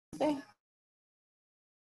pueden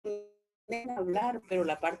hablar, pero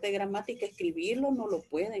la parte de gramática, escribirlo no lo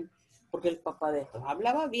pueden, porque el papá de estos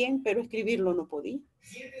hablaba bien, pero escribirlo no podía.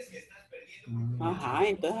 Ajá,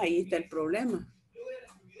 entonces ahí está el problema.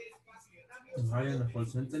 Ay, en los call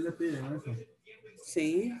centers le piden eso.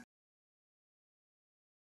 Sí.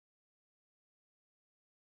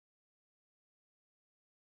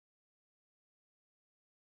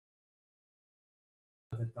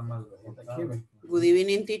 Está mal. Good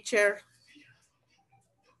evening, teacher.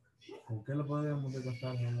 ¿Con qué lo podríamos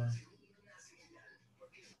recostar?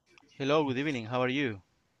 Hello, good evening. How are you?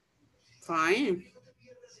 Fine.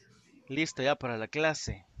 Listo ya para la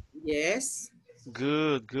clase. Yes.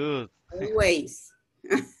 Good, good. Always.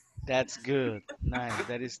 That's good. Nice.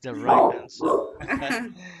 That is the right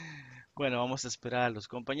answer. Bueno, vamos a esperar a los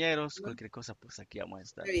compañeros. Cualquier cosa, pues aquí vamos a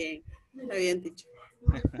estar. Está bien, teacher.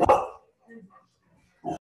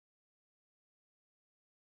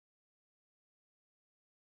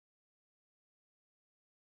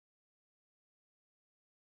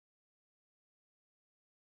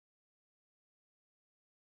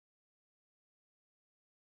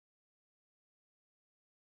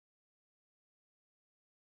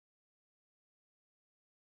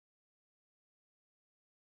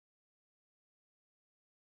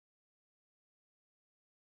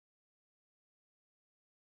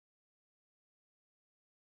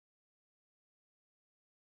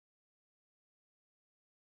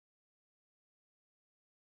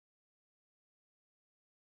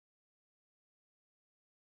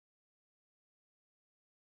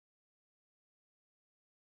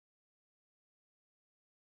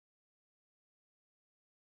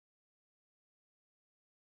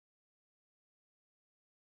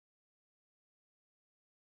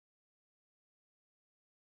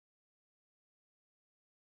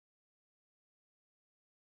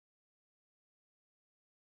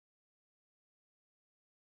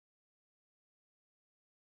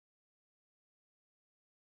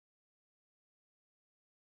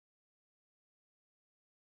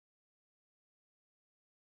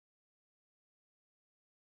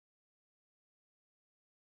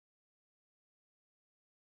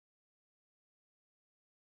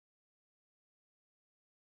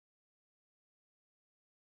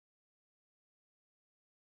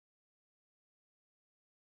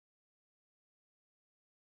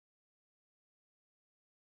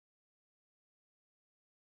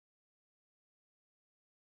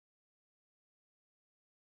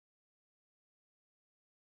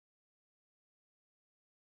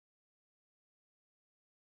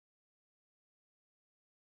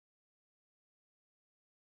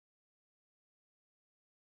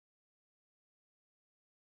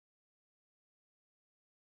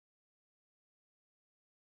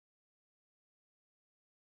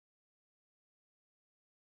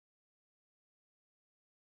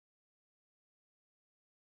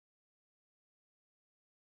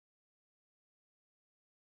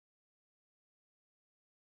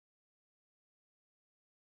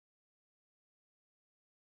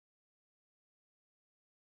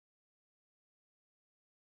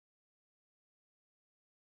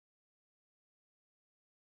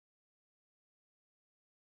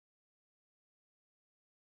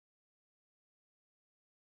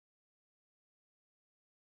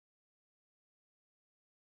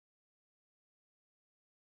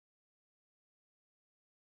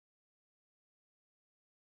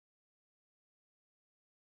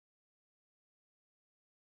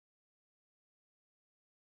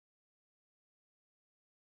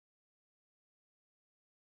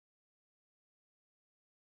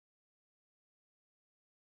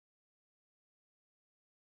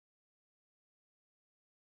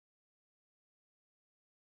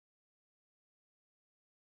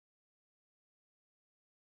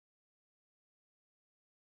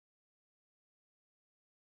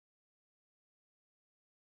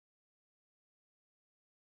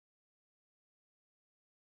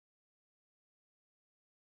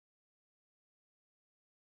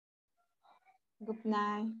 Good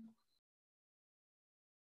night.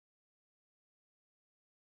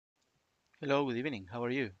 Hello, good evening. How are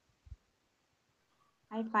you?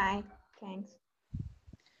 I'm fine. Thanks.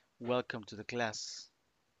 Welcome to the class.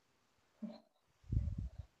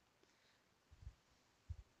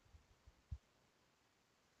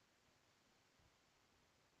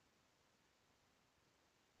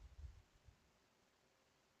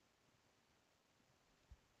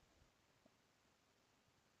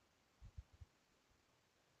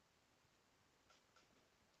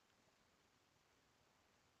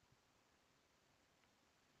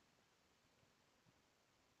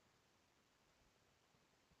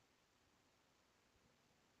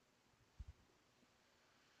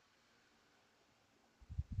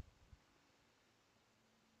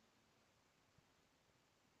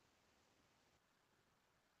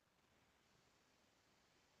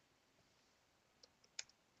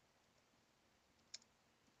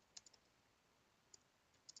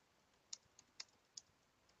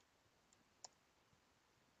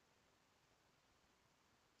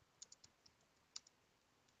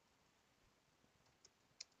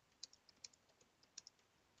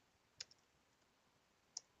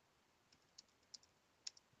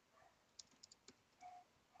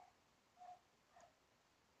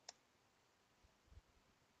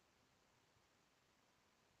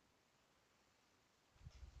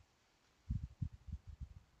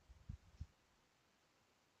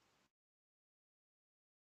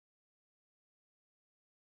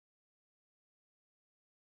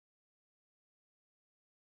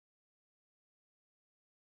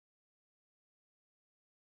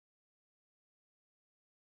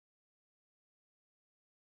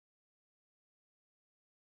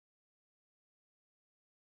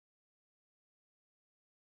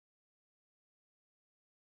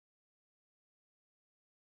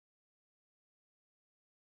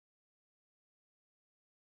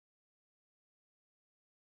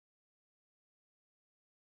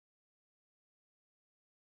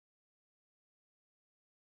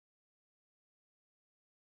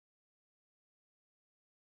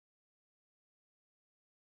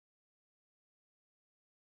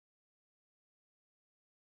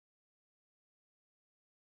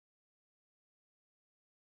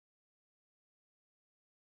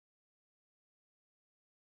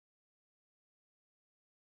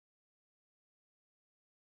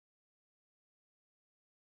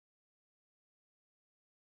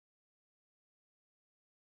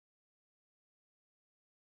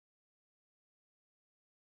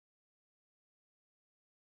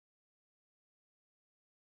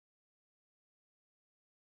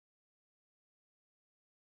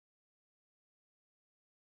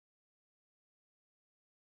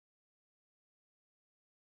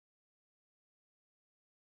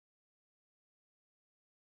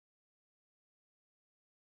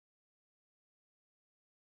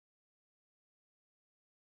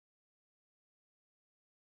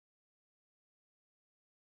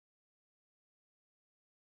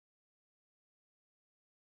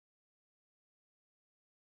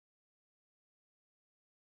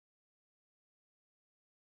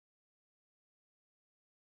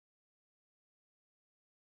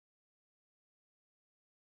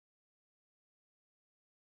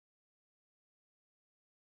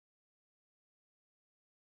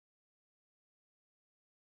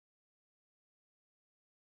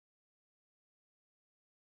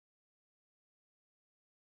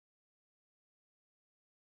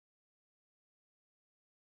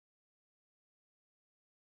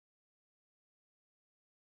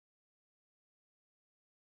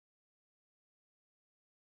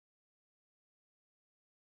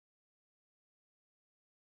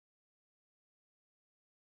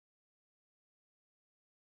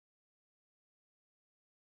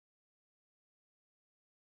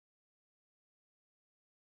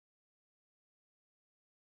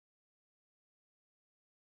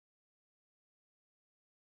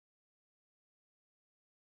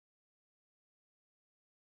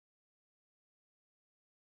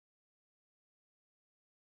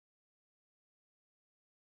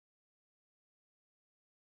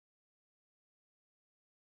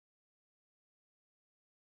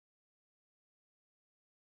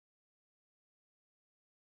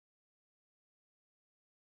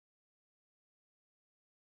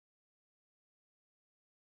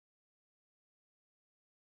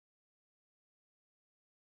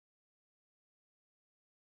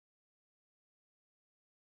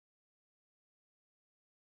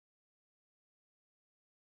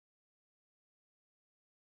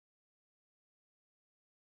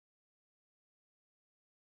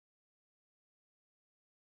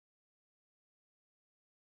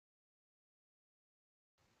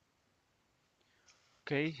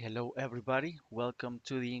 Okay, hello everybody. Welcome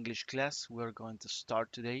to the English class. We're going to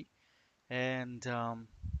start today, and I'm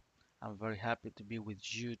very happy to be with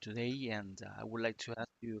you today. And I would like to ask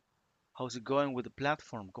you, how's it going with the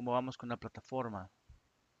platform? ¿Cómo vamos con la plataforma?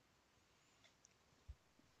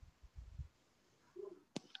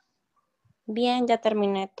 Bien, ya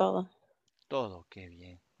terminé todo. Todo, qué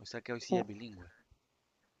bien. O sea que hoy sí Sí. es bilingüe.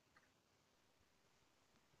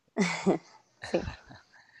 Sí.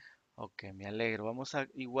 Ok, me alegro. Vamos a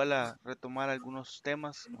igual a retomar algunos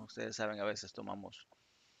temas. Como ustedes saben, a veces tomamos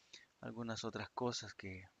algunas otras cosas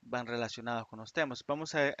que van relacionadas con los temas.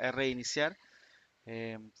 Vamos a reiniciar.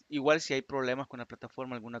 Igual si hay problemas con la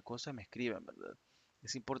plataforma, alguna cosa, me escriben, ¿verdad?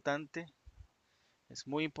 Es importante, es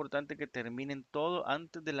muy importante que terminen todo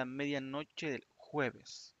antes de la medianoche del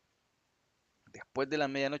jueves. Después de la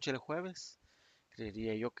medianoche del jueves,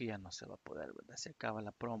 creería yo que ya no se va a poder, ¿verdad? Se acaba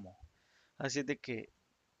la promo. Así es de que,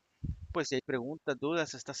 pues si hay preguntas,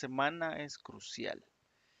 dudas, esta semana es crucial.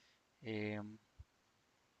 Em,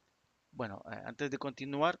 bueno, antes de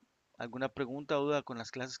continuar, ¿alguna pregunta o duda con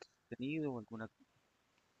las clases que han tenido o alguna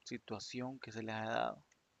situación que se les ha dado?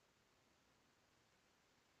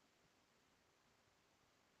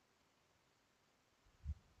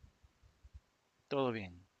 Todo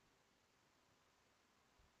bien.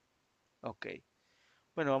 Ok.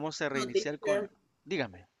 Bueno, vamos a No, reiniciar con... teacher.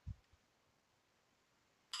 Dígame.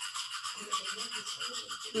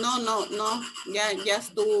 No, ya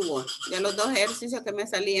estuvo. Ya los dos ejercicios que me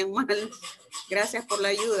salían mal. Gracias por la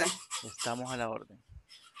ayuda. Estamos a la orden.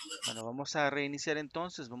 Bueno, vamos a reiniciar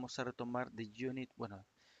entonces. Vamos a retomar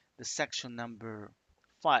the section number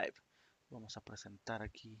 5. Vamos a presentar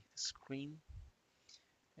aquí screen.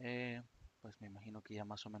 Pues me imagino que ya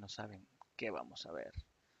más o menos saben qué vamos a ver.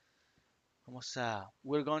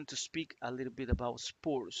 We're going to speak a little bit about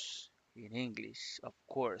sports in English, of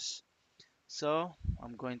course. So,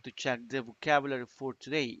 I'm going to check the vocabulary for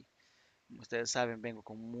today. Como ustedes saben, vengo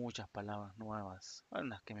con muchas palabras nuevas,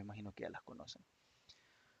 unas que me imagino que ya las conocen.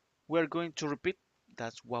 We're going to repeat.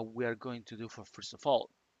 That's what we are going to do for first of all.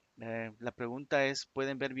 La pregunta es,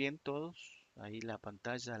 ¿pueden ver bien todos? Ahí la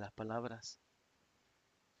pantalla, las palabras.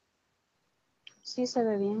 Sí se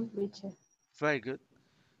ve bien, Richard. Very good.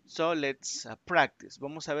 So let's practice.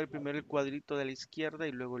 Vamos a ver primero el cuadrito de la izquierda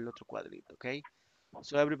y luego el otro cuadrito, ¿ok?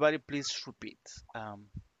 So everybody please repeat.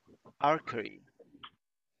 Archery.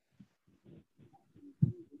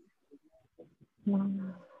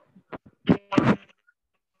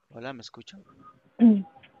 Hola, ¿me escuchan?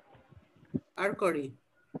 Arcory.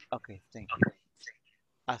 Okay, thank you.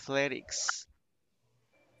 Athletics.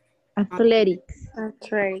 Athletics,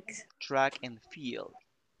 Athletics. Track and field.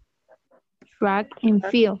 track and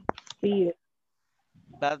field,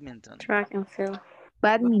 Badminton. Track and field.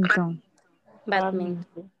 badminton,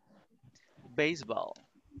 Badminton. Baseball.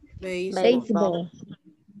 Baseball. baseball,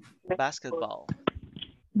 Basketball.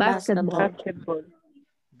 basketball,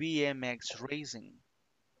 BMX racing.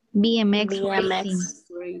 BMX racing,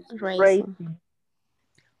 BMX Great. racing.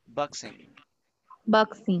 Boxing.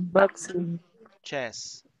 boxing,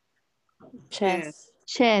 Chess. Chess.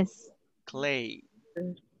 chess, Clay.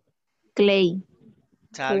 clay,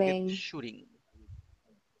 Target Clay. shooting.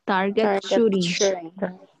 target Target shooting, shooting.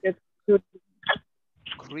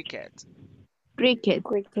 Cricket. cricket,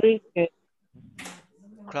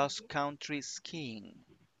 Cross country skiing.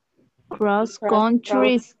 cross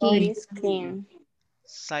country ski, Skiing.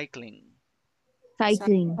 Cycling.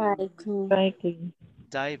 cycling, Hiking.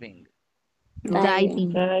 Diving.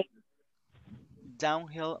 Diving. diving,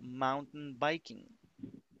 Downhill mountain biking.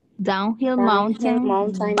 downhill Downhill mountain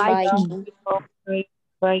mountain biking,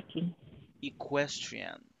 biking.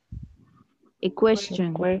 Equestrian.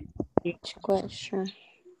 equestrian, Question.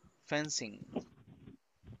 Fencing.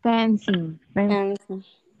 fencing, Fencing.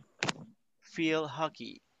 Field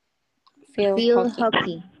hockey. Field field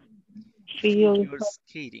hockey. hockey, Figure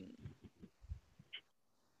skating.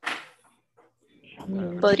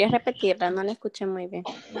 ¿Podrías repetirla? No la escuché muy bien.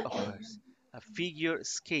 Of course. Figure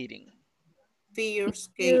skating. Figure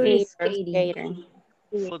figure skating. skating,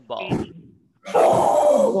 Football.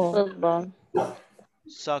 Football.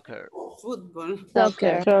 Soccer. Football.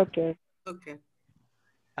 soccer, Okay.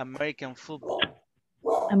 American football.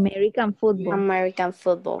 American football, American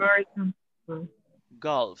football.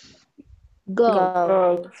 Golf. golf,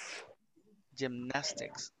 Golf.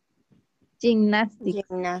 Gymnastics. gymnastics,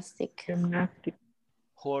 Gymnastic.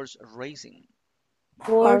 Horse racing.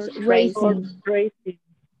 horse racing,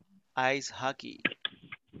 Ice hockey.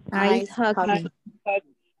 ice hockey,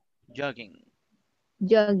 Jogging.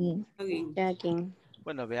 jogging, Again. Jogging.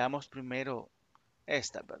 Bueno, veamos primero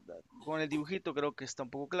Esta, ¿verdad? Con el dibujito creo que está un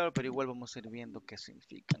poco claro, pero igual vamos a ir viendo qué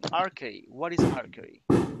significan. Archery. What is archery?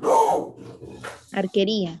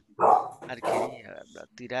 Arquería. Arquería, ¿verdad?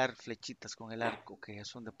 Tirar flechitas con el arco, que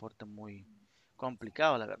es un deporte muy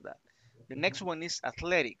complicado, la verdad. The next one is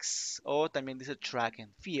athletics, o también dice track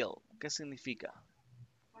and field. ¿Qué significa?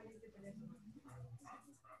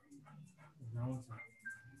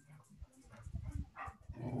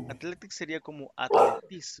 Athletics sería como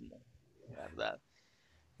atletismo, ¿verdad?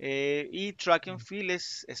 Y track and field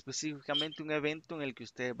es específicamente un evento en el que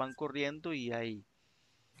ustedes van corriendo y hay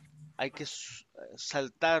que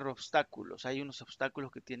saltar obstáculos. Hay unos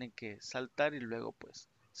obstáculos que tienen que saltar y luego pues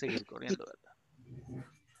seguir corriendo, ¿verdad?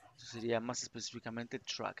 Eso sería más específicamente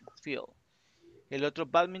track and field. El otro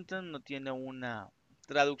badminton no tiene una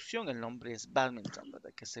traducción, el nombre es badminton,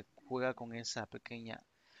 ¿verdad? Que se juega con esa pequeña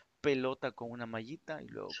pelota con una mallita y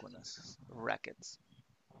luego con las rackets.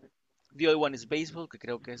 The other one is baseball, que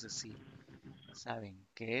creo que ese sí saben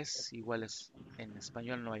qué es. Igual es en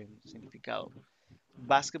español no hay un significado.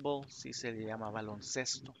 Basketball sí se le llama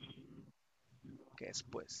baloncesto, que es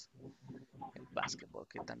pues el básquetbol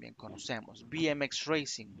que también conocemos. BMX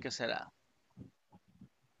Racing, ¿qué será?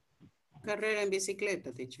 Carrera en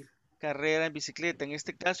bicicleta, teacher. Carrera en bicicleta. En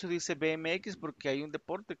este caso dice BMX porque hay un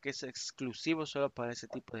deporte que es exclusivo solo para ese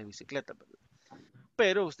tipo de bicicleta, ¿verdad?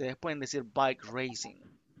 Pero ustedes pueden decir bike racing.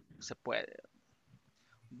 Se puede.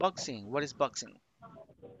 Boxing. What is boxing?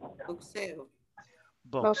 Boxeo.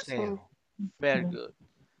 Boxeo. Boxeo. Very good.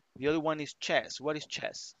 The other one is chess. What is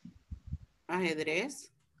chess?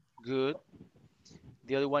 Ajedrez. Good.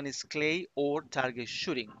 The other one is clay or target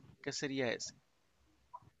shooting. ¿Qué sería ese?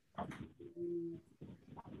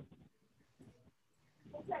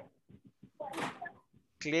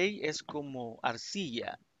 Clay es como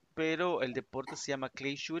arcilla, pero el deporte se llama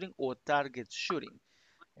clay shooting o target shooting.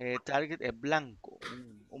 Target es blanco,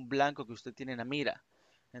 un blanco que usted tiene en la mira.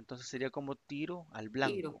 Entonces sería como tiro al Tiro.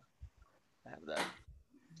 blanco, ¿verdad?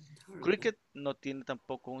 Cricket no tiene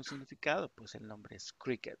tampoco un significado, pues el nombre es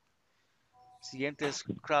cricket. Siguiente es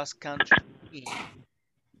cross country skiing.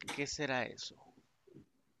 ¿Qué será eso?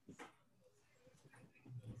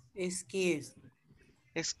 Esquíes.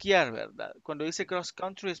 Esquiar, ¿verdad? Cuando dice cross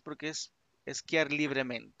country es porque es esquiar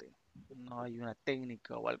libremente. No hay una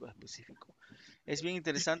técnica o algo específico. Es bien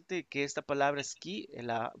interesante que esta palabra esquí,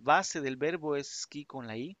 la base del verbo es esquí con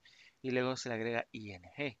la i y luego se le agrega ing.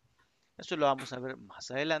 Eso lo vamos a ver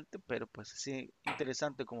más adelante, pero pues es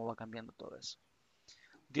interesante cómo va cambiando todo eso.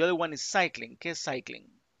 The other one is cycling. ¿Qué es cycling?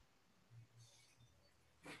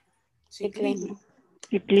 Ciclismo.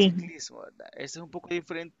 Ciclismo. Ciclismo, ¿verdad? Este es un poco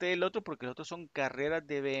diferente del otro porque los otros son carreras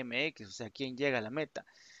de BMX, o sea, quién llega a la meta.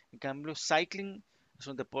 En cambio, cycling es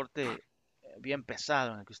un deporte bien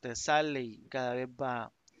pesado en el que usted sale y cada vez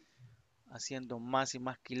va haciendo más y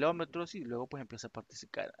más kilómetros y luego pues empieza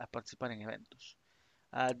a participar en eventos.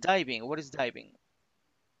 Diving, what is diving?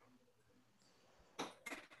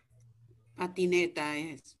 Patineta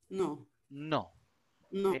es. No. No,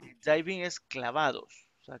 No. diving es clavados,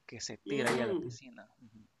 o sea, que se tira ahí a la Mm. piscina.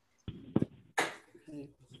 Ujú.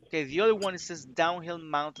 Okay, the other one says downhill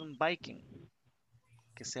mountain biking.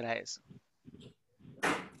 ¿Qué será eso?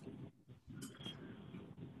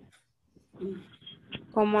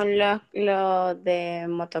 Como lo de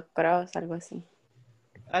motocross, algo así.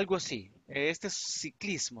 Algo así. Este es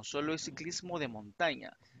ciclismo, solo es ciclismo de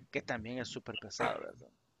montaña, que también es súper pesado, ¿verdad?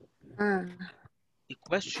 Ah,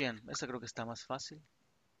 Equestrian, esa creo que está más fácil.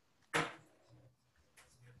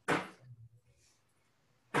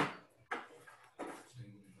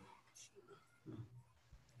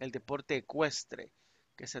 El deporte ecuestre,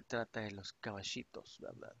 que se trata de los caballitos,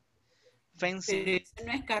 ¿verdad? Pero Fencing, ese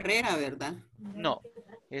no es carrera, ¿verdad? no,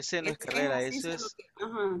 ese no es Es carrera, así eso solo es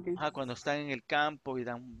que. Ajá. cuando están en el campo y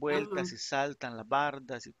dan Ajá. vueltas y saltan las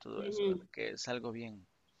bardas y todo eso, Ujú. ¿verdad? Que es algo bien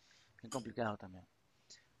complicado también.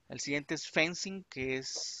 El siguiente es fencing, que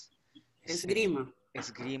es Esgrima.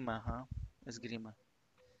 esgrima, ajá, esgrima.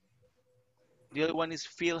 The other one is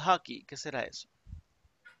field hockey, ¿qué será eso?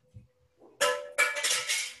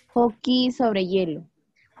 Hockey sobre hielo.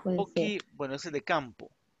 Puede ser. Hockey, bueno, ese es de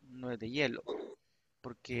campo, no es de hielo,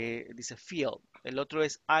 porque dice field. El otro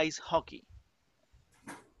es ice hockey,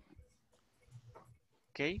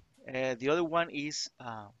 ¿ok? The other one is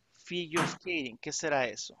figure skating, ¿qué será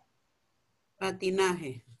eso?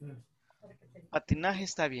 Patinaje. Patinaje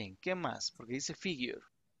está bien, ¿qué más? Porque dice figure,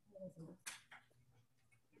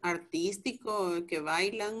 Artístico, que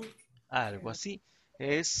bailan. algo así.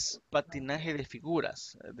 Es patinaje de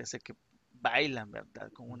figuras, desde que bailan,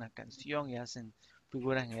 ¿verdad? Con una canción y hacen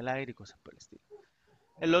figuras en el aire y cosas por el estilo.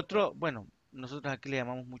 El otro, bueno, nosotros aquí le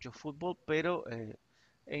llamamos mucho fútbol, pero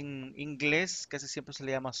en inglés casi siempre se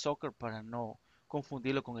le llama soccer para no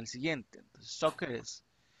confundirlo con el siguiente. Entonces, soccer es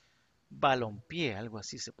balompié, algo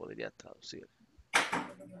así se podría traducir.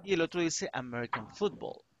 Y el otro dice American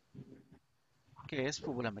football, que es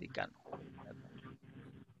fútbol americano.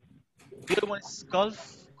 The other one is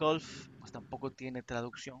golf. Golf, pues tampoco tiene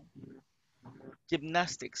traducción.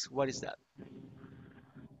 Gymnastics, what is that?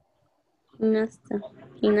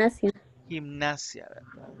 Gimnasia. Gimnasia,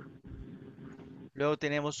 ¿verdad? Luego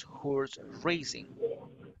tenemos horse racing.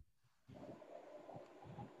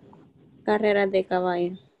 Carreras de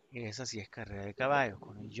caballo. Esa sí es carrera de caballos,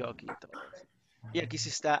 con el jockey y todo eso. Y aquí sí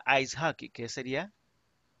está ice hockey, ¿qué sería?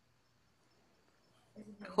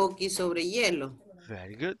 Hockey sobre hielo.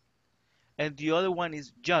 Very good. And the other one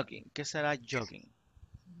is jogging. ¿Qué será jogging?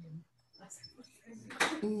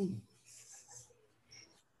 Mm,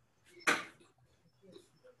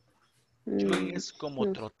 Jogging es como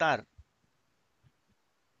No. trotar,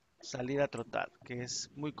 salir a trotar, que es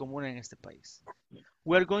muy común en este país.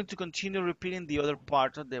 We're going to continue repeating the other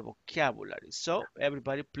part of the vocabulary. So,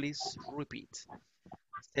 everybody please repeat.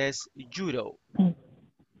 Says judo,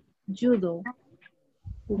 Judo.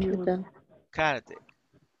 Judo. karate,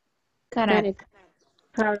 Karate.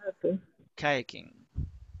 kayaking,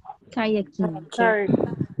 Kayaking.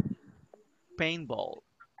 paintball,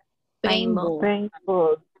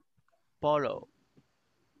 Paintball. polo,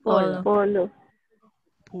 Polo.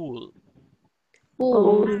 pool,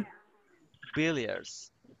 Pool.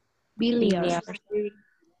 billiards, Billiards.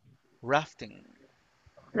 rafting,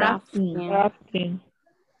 Rafting.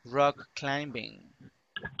 rock climbing,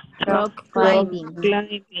 Rock climbing.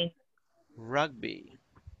 rugby,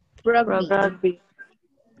 Rugby.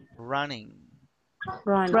 running,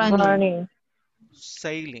 Running.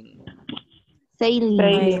 sailing,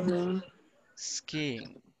 Sailing.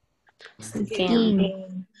 skiing,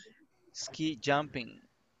 Skiing. ski jumping,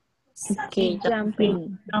 Ski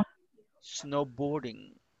jumping.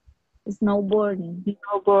 snowboarding, Snowboarding.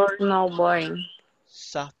 Snowboarding.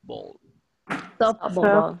 softball,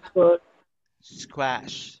 Softball.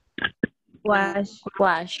 squash,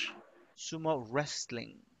 Squash. sumo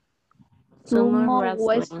wrestling, Sumo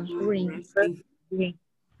wrestling. wrestling.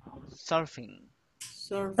 surfing,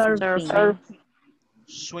 Surfing.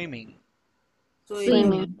 swimming,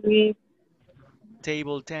 Swimming.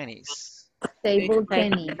 table tennis, Table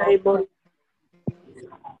tennis.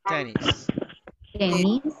 tennis,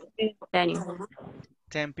 Tennis.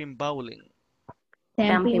 tamping bowling,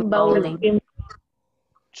 Camping bowling.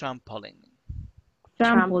 trampoline,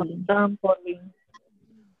 Trampoline.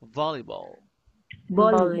 volleyball,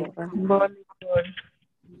 Volleyball.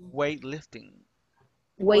 weightlifting.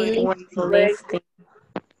 Weightlifting. Lifting.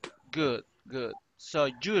 Good, good. So,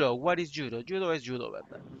 judo, what is judo? Judo es judo,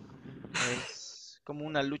 ¿verdad? Es como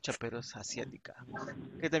una lucha, pero es asiática.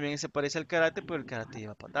 Que también se parece al karate, pero el karate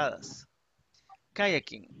lleva patadas.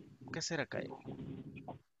 Kayaking. ¿Qué será kayaking?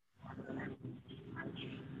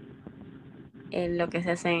 Lo que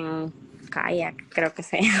se hace en kayak, creo que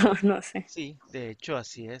se llama, no sé. Sí, de hecho,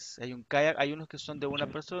 así es. Hay un kayak, hay unos que son de una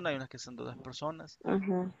persona, hay unos que son de dos personas.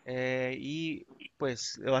 Ajá. Y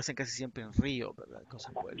pues lo hacen casi siempre en río, ¿verdad?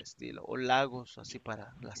 Cosas por el estilo. O lagos, así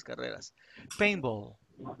para las carreras. Paintball.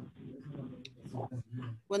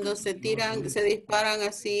 Cuando se tiran, se disparan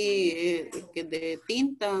así que de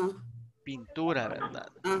tinta. Pintura, ¿verdad?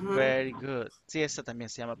 Ajá. Very good. Sí, esa también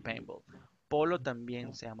se llama paintball. Polo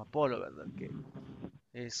también se llama polo, ¿verdad? Que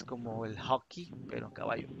es como el hockey, pero en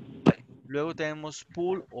caballo. Luego tenemos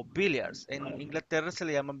pool o billiards. En Inglaterra se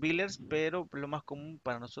le llaman billiards, pero lo más común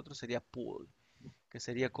para nosotros sería pool, que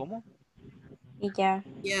sería como Y ya.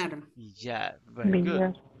 Yar. billar. Very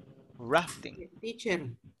good. Rafting.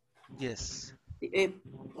 Teacher. Yes.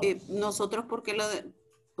 Nosotros, porque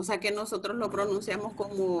o sea, que nosotros lo pronunciamos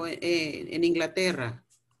como en Inglaterra.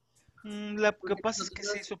 Lo que pasa es que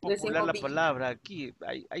se hizo popular la palabra aquí.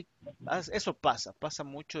 Eso pasa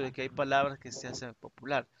mucho de que hay palabras que se hacen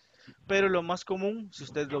popular. Pero lo más común, si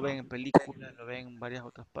ustedes lo ven en películas, lo ven en varias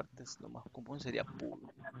otras partes, lo más común sería pool.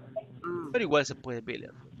 Pero igual se puede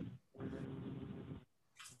billiard.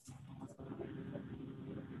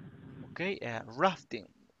 Ok, rafting.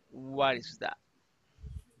 What is that?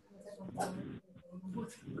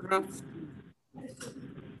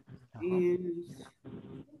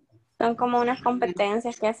 Son como unas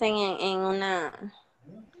competencias que hacen en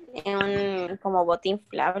un como bote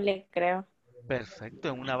inflable, creo. Perfecto,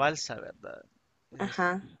 en una balsa, ¿verdad?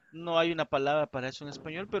 Ajá. No hay una palabra para eso en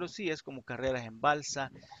español, pero sí es como carreras en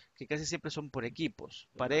balsa, que casi siempre son por equipos,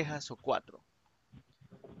 parejas o cuatro.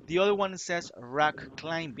 The other one says rock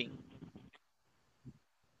climbing.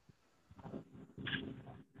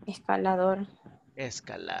 Escalador.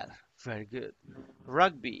 Escalar. Very good.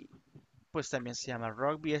 Rugby. Pues también se llama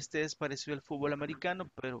rugby. Este es parecido al fútbol americano,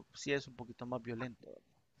 pero sí es un poquito más violento.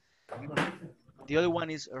 The other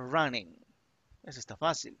one is running. Ese está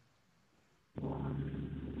fácil.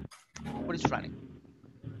 What is running?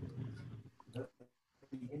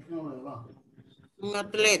 Un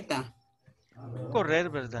atleta. Correr,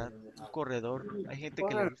 ¿verdad? Un corredor. Hay gente que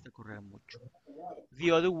le Correr. gusta correr mucho.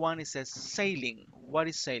 The other one is sailing. What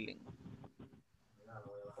is sailing?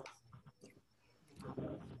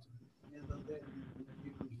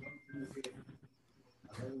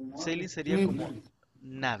 Sailing sería como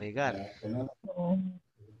navegar.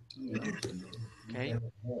 Okay.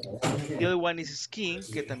 The other one is skiing,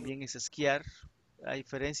 que también es esquiar. La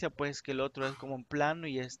diferencia pues que el otro es como en plano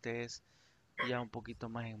y este es ya un poquito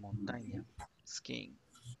más en montaña. Skiing.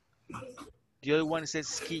 The other one says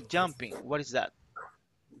ski jumping. What is that?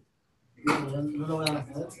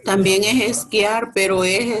 También es esquiar, pero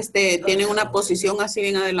es tiene una posición así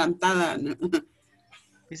bien adelantada.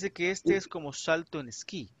 Dice que este es como salto en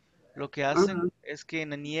esquí. Lo que hacen Ajá. es que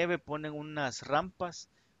en la nieve ponen unas rampas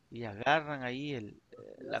y agarran ahí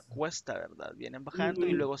la cuesta, ¿verdad? Vienen bajando y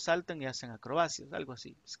Ujú. luego saltan y hacen acrobacias, algo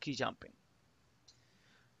así, ski jumping.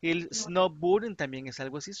 Y el snowboarding también es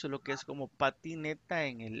algo así, solo que es como patineta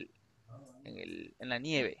en la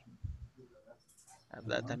nieve,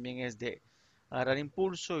 ¿verdad? También es de agarrar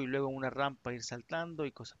impulso y luego en una rampa ir saltando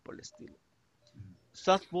y cosas por el estilo.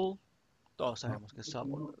 Softball, todos sabemos que es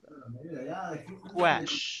softball, ¿verdad?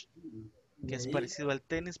 Squash, que es parecido al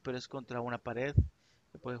tenis, pero es contra una pared,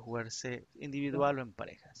 que puede jugarse individual o en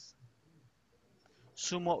parejas.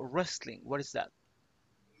 Sumo wrestling, what is that?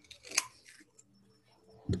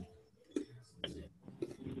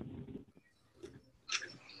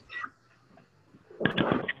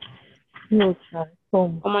 Luchar.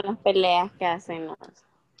 ¿Cómo? Como las peleas que hacen los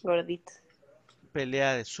gorditos.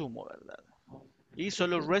 Pelea de sumo, ¿verdad? Y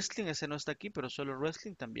solo wrestling, ese no está aquí, pero solo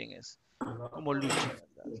wrestling también es como lucha,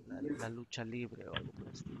 ¿verdad? La lucha libre o algo por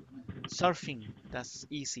el estilo. Surfing, that's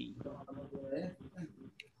easy.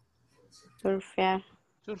 Surfear.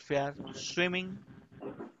 Surfear, swimming,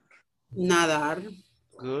 Nadar.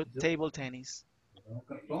 good. Table tennis,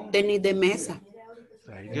 Tenis de mesa.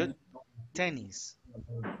 very good. Tenis,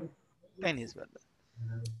 tenis, ¿verdad?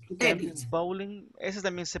 También Tenis. bowling, ese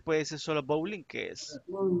también se puede decir solo bowling, que es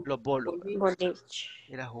los bolos, ¿verdad? Boliche.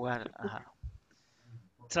 Ir a jugar, ajá.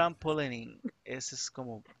 Trampolining, ese es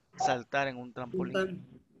como saltar en un trampolín.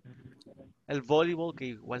 El voleibol, que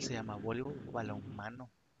igual se llama voleibol, balonmano.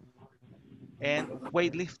 And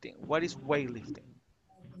weightlifting, what is weightlifting?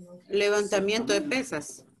 Levantamiento de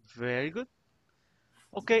pesas. Very good.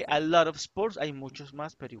 Ok, a lot of sports, hay muchos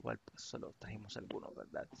más, pero igual pues solo trajimos algunos,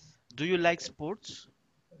 ¿verdad? Do you like sports?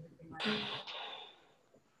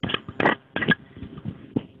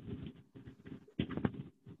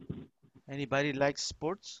 Anybody likes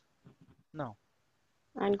sports? No.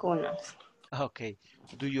 Algunos. Okay.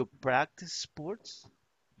 Do you practice sports?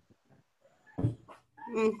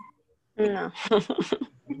 Mm, No.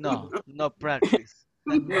 No, no practice.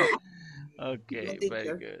 no, no, Okay, very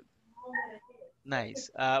teacher. good. Nice.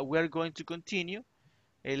 We're going to continue.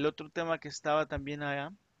 El otro tema que estaba también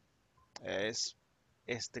allá es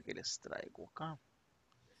este que les traigo acá.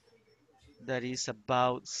 That is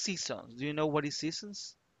about seasons. Do you know what is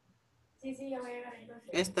seasons?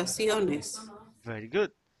 Estaciones. Very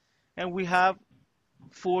good. And we have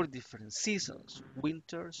 4 different seasons: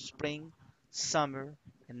 winter, spring, summer,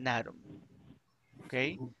 and autumn.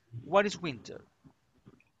 Okay? What is winter?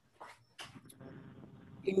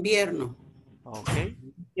 Invierno. Okay.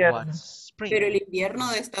 Invierno. What's Pero el spring?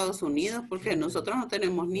 invierno de Estados Unidos, porque nosotros no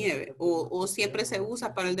tenemos nieve. O siempre se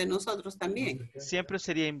usa para el de nosotros también. Siempre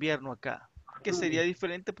sería invierno acá, que sería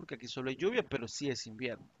diferente porque aquí solo hay lluvia, pero sí es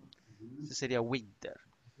invierno. Ese sería winter.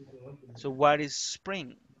 So what is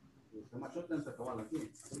spring?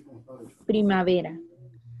 Primavera.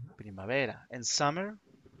 Primavera. And summer?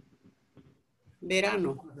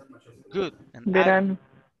 Verano. Good. And autumn? Verano.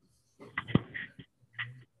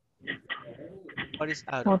 What is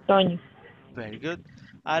autumn? Otoño. Very good.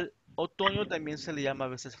 Al otoño también se le llama a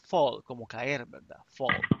veces fall, como caer, ¿verdad?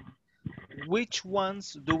 Fall. Which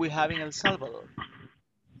ones do we have in El Salvador?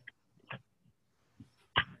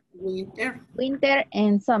 Winter. Winter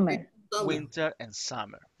and summer. Summer. Winter and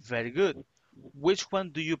summer. Very good. Which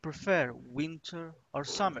one do you prefer, winter or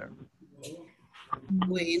summer?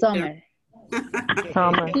 Winter. Summer.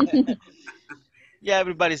 Summer. Yeah,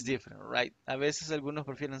 everybody's different, right? A veces algunos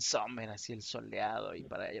prefieren summer, así el soleado y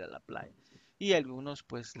para ir a la playa. Y algunos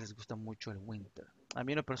pues les gusta mucho el winter. A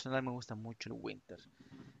mí en lo personal me gusta mucho el winter.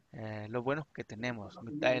 Lo bueno es que tenemos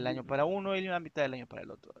mitad del año para uno y la mitad del año para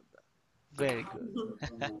el otro, ¿verdad? Very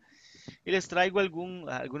good. Y les traigo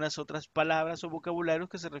algunas otras palabras o vocabularios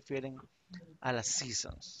que se refieren a las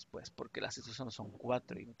seasons, pues porque las seasons son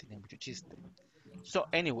 4 y no tienen mucho chiste. So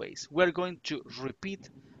anyways, we're going to repeat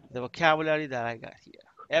the vocabulary that I got here.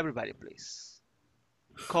 Everybody please.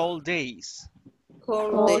 Cold days,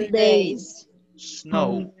 Cold day. days,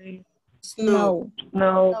 snow, Snow.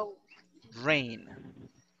 snow, rain,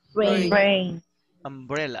 rain,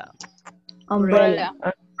 umbrella, umbrella,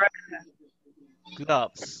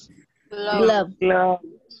 gloves, glove,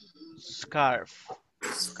 scarf,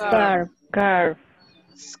 scarf,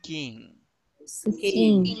 skiing,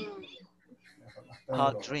 skiing,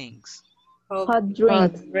 hot drinks. hot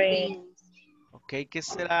drink, Ok, ¿qué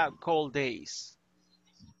será cold days?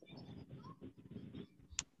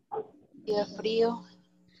 Día frío.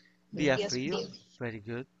 Día Días frío. fríos. Very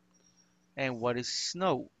good. And what is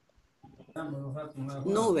snow?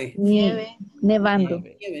 Nube. Nieve. nevando,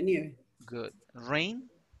 Nieve. Nieve. Good. Rain.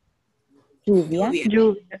 lluvia,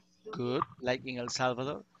 Lluvia. Good. Like in El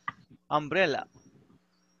Salvador. Umbrella.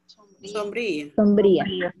 Sombrilla. sombría,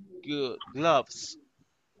 Good. Gloves.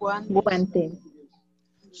 Guantes. guante,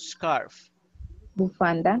 Scarf.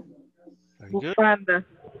 bufanda, Very good.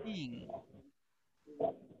 Skiing.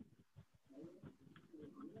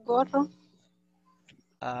 Gorro.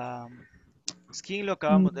 Skiing lo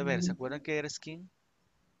acabamos de ver. ¿Se acuerdan que era skiing?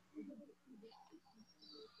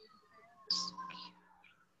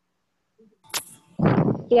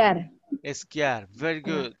 esquiar, Esquiar. Very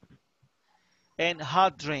good. And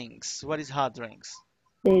hot drinks. What is hot drinks?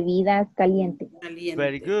 bebidas calientes, Caliente.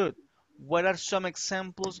 Very good. What are some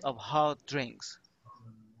examples of hot drinks?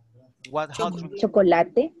 What hot drinks?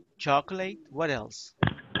 chocolate, Chocolate. What else?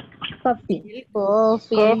 coffee,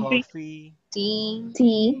 Coffee. Tea.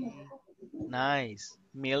 tea, Nice.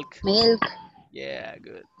 Milk. Milk. Yeah,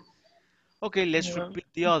 good. Okay, let's repeat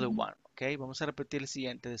the other one. Okay, vamos a repetir el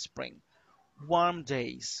siguiente de spring. Warm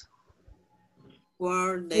days.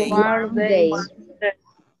 Warm day. warm days,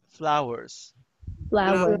 Flowers.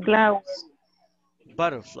 flowers,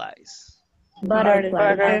 Butterflies.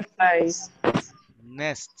 butterflies,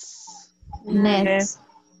 Nests. nests,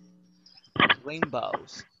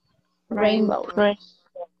 Rainbows. rainbow,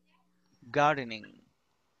 Gardening.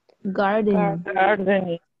 garden,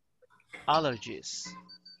 Allergies.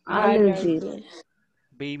 allergies,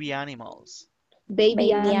 Baby animals.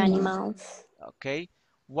 baby animals, Okay,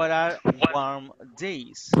 what are warm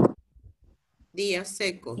days? Días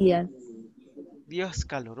secos. días, Días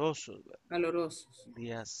calurosos, ¿verdad? Calorosos.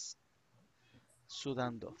 Días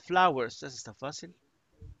sudando. Flowers, eso está fácil.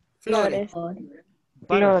 Flores.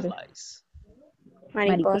 Butterflies.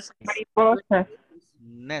 Mariposa.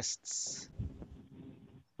 Nests.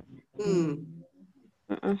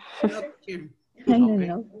 Option. I don't Ok.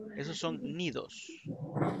 know. Esos son nidos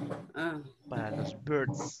Ah, para los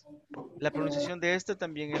birds. La pronunciación de este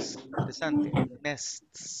también es interesante.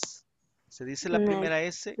 Nests. Se dice la primera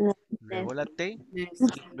S, luego la T,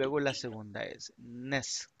 nest. luego la segunda S.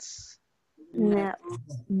 Nests.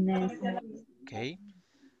 Nest, Okay.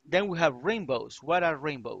 Then we have rainbows. What are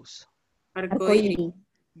rainbows? Arcoíris. arcoíris,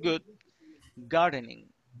 Good. Gardening.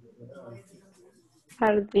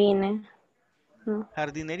 Jardines.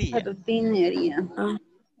 Jardinería. Jardinería.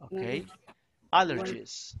 Okay.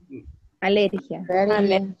 Allergies. alergia,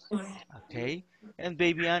 Okay. And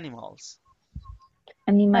baby animals.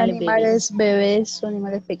 animales, bebés, Animales bebés o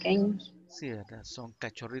animales pequeños. Sí, ¿verdad? Son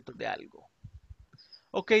cachorritos de algo.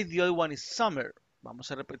 Okay, the other one is summer. Vamos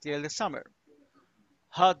a repetir el de summer.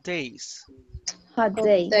 Hot days. hot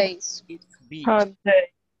day, Days. Beach.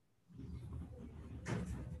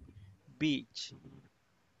 Beach.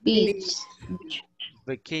 Beach.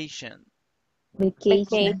 Vacation.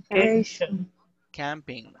 vacation,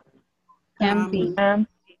 Camping. camping,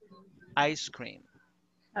 Ice cream.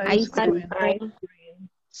 ice cream,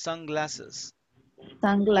 Sunglasses.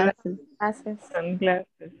 sunglasses,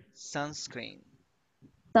 Sunscreen.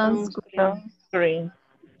 sunscreen,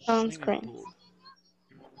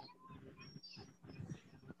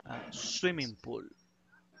 Swimming pool.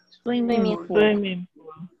 Swimming pool. swimming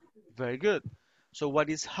pool, Very good. So what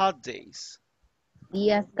is hot days?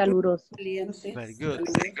 días calurosos, Caliente. Very good.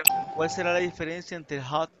 ¿Cuál será la diferencia entre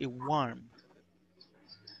hot y warm?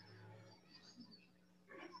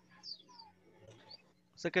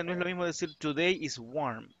 O sea que no es lo mismo decir today is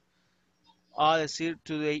warm a decir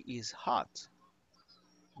today is hot.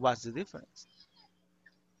 What's the difference?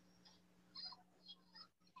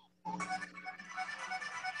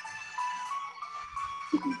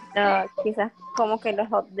 Quizás como que los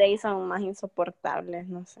hot days son más insoportables,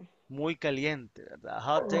 no sé. muy caliente, ¿verdad?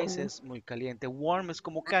 Hot days Ujú. es muy caliente. Warm es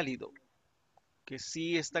como cálido, que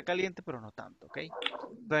sí está caliente, pero no tanto, ¿ok?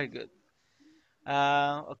 Very good.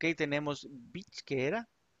 Ok, tenemos beach, ¿qué era?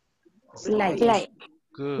 Playa. Playa.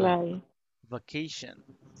 Good. Playa. Vacation.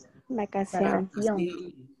 Vacación. Vacación.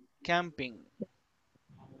 Vacación. Camping.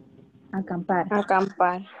 Acampar.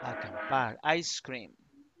 Acampar. Acampar. Ice cream.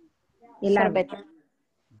 Helado. Cerveza.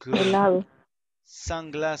 Good. Helado.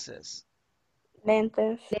 Sunglasses.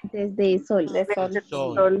 Lentes Lentes de sol. de sol. De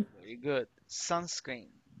Sol. sol. Very good. Sunscreen.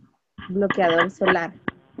 Bloqueador solar.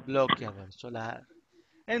 Bloqueador solar.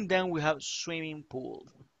 And then we have swimming pool.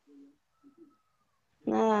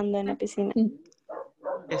 Nadando en la piscina.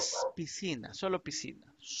 Es piscina, solo piscina.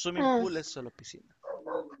 Swimming Ah, pool es solo piscina.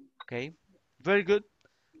 Okay, very good.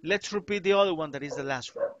 Let's repeat the other one that is the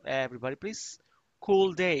last one. Everybody, please.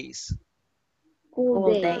 Cool days. Cool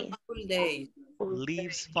all day. day. Full day.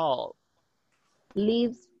 Leaves fall.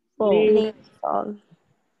 Leaves fall. Leaves fall.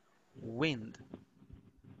 Wind.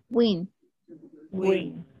 Wind.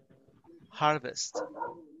 Wind. Harvest.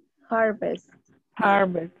 Harvest.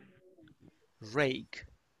 Harvest. Rake.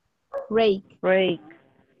 Rake. Rake.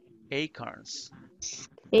 Acorns.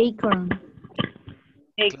 Acorn.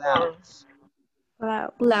 Acorn. Clouds.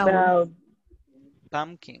 Cloud. Cloud. Cloud.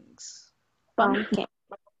 Pumpkins. Pumpkin.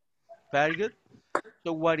 Very good.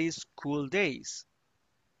 So what is cool days?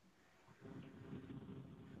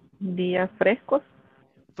 Días frescos.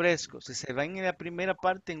 Fresco. Si se van en la primera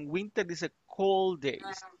parte en winter dice cold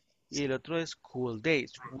days. Y el otro es cool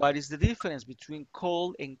days. What is the difference between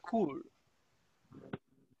cold and cool?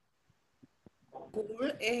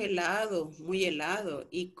 Cool es helado, muy helado.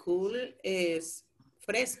 Y cool es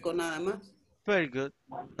fresco nada más. Very good.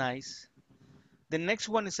 Nice. The next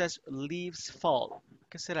one it says leaves fall.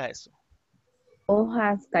 ¿Qué será eso?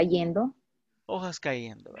 Hojas cayendo. Hojas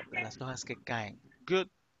cayendo, ¿verdad? Las hojas que caen. Good.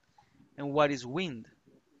 And what is wind?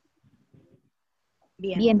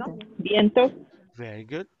 Viento. Vientos. Very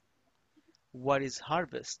good. What is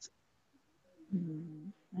harvest?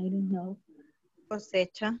 I don't know.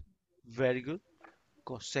 Cosecha. Very good.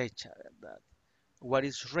 Cosecha, ¿verdad? What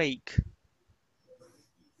is rake?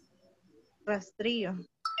 Rastrillo.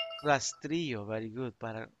 Rastrillo. Very good.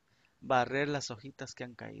 Para barrer las hojitas que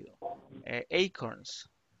han caído. Acorns.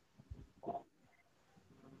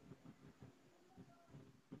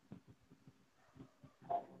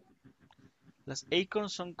 Las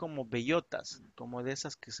acorns son como bellotas, como de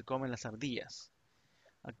esas que se comen las ardillas.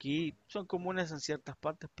 Aquí son comunes en ciertas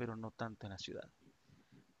partes, pero no tanto en la ciudad.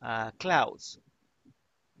 Clouds.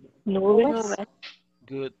 Nubes. Nubes.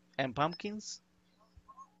 Good. And pumpkins?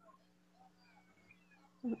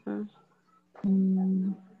 Ujú.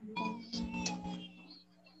 Mm,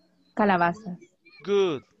 Calabazas.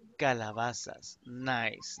 Good. Calabazas.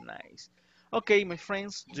 Nice, nice. Okay, my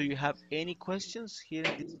friends, do you have any questions here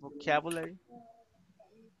in this vocabulary?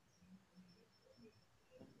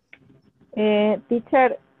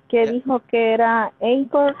 Teacher, ¿qué Yeah. dijo que era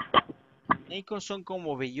anchor? Acorns son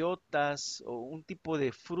como bellotas o un tipo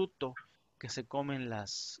de fruto que se comen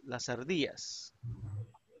las ardillas.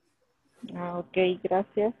 Ok,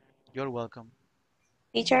 gracias. You're welcome.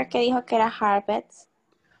 Teacher que dijo que era harvest.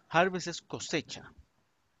 Harvest es cosecha.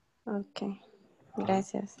 Ok,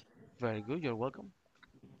 gracias. Very good, you're welcome.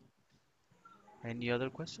 Any other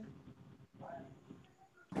question?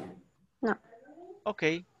 No.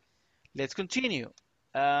 Okay, let's continue.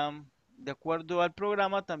 De acuerdo al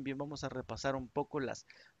programa, también vamos a repasar un poco las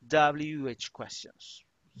WH questions.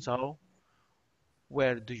 So,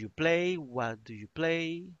 where do you play? What do you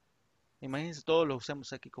play? Imagínense, todos lo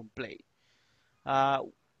usamos aquí con play.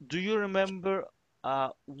 Do you remember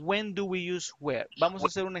when do we use where? Vamos a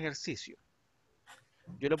hacer un ejercicio.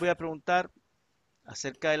 Yo les voy a preguntar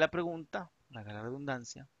acerca de la pregunta, valga la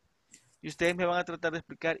redundancia, y ustedes me van a tratar de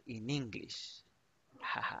explicar en English.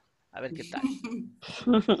 Jaja, a ver qué tal.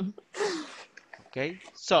 Ok,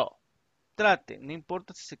 so, traten, no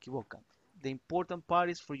importa si se equivocan. The important part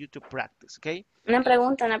is for you to practice, ok? Una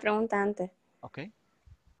pregunta antes. Ok.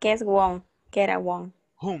 ¿Qué es won? ¿Qué era won?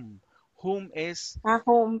 Whom. Whom es Ah,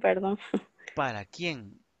 whom, perdón. para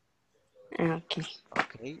quién. Ah, ok.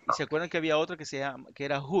 Ok. Y se acuerdan que había otra que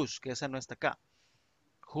era whose, que esa no está acá.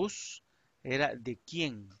 Whose era de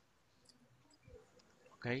quién.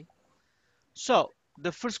 Ok. So,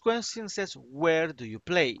 the first question says, where do you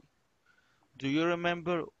play? Do you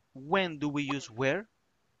remember when do we use where?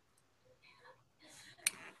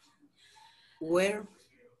 Where?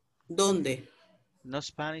 ¿Dónde? No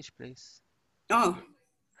Spanish, please. Oh,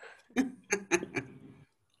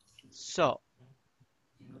 So,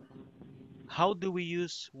 how do we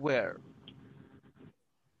use where?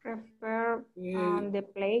 Prefer Mm, the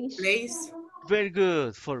place. place. Very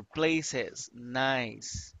good. For places.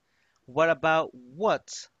 Nice. What about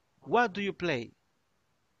what? What do you play?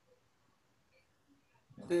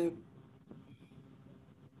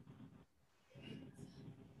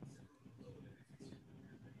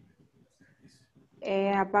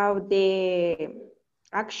 Uh, About the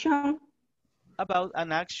action. About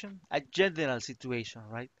an action, a general situation,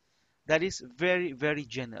 right? That is very, very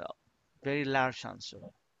general. Very large answer.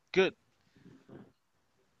 Good.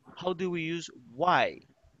 How do we use why?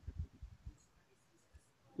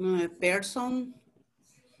 person.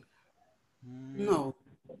 Mm, No.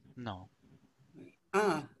 no.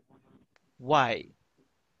 Ah, Why?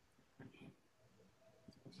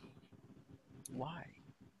 Why?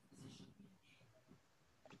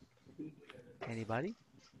 Anybody?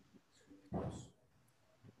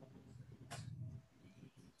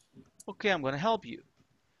 Okay, I'm gonna help you.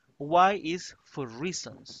 Why is for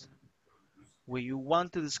reasons. When you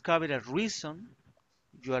want to discover a reason,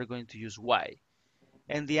 you are going to use why.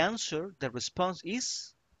 And the answer, the response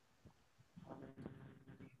is,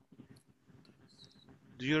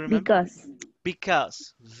 do you remember? Because.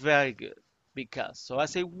 Because. Very good. Because. So I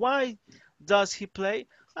say, why does he play?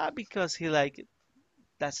 Because he like it.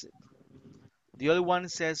 That's it. The other one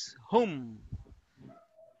says, whom.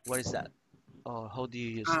 What is that? Or how do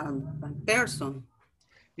you use it? person.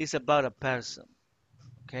 It's about a person.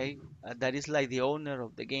 Okay? That is like the owner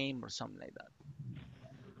of the game or something like that.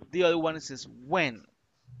 The other one says, when.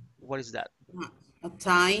 What is that? A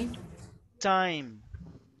time. Time.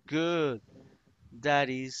 Good. That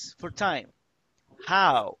is for time.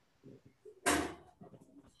 How?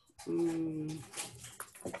 Mm,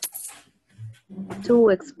 To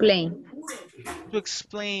explain. To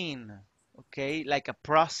explain. Okay? Like a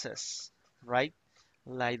process, right?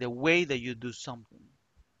 Like the way that you do something.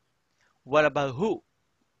 What about who?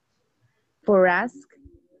 For ask.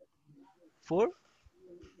 For?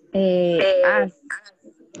 Ask.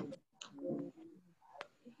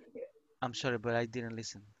 I'm sorry, but I didn't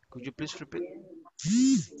listen. Could you please repeat?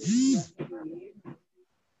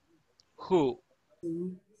 Who?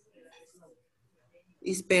 mm,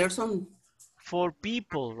 is person. For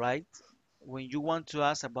people, right? When you want to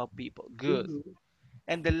ask about people. Good. Mhm.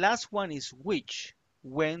 And the last one is which.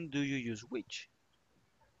 When do you use which?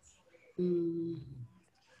 Mm,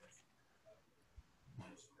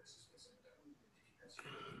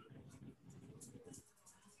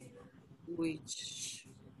 which.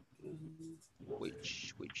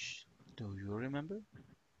 Which? Do you remember?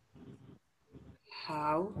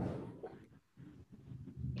 How.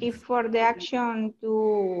 If for the action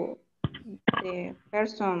to the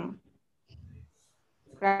person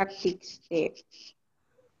practice the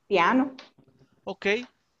piano. Okay.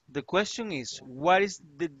 The question is, what is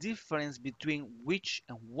the difference between which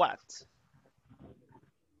and what?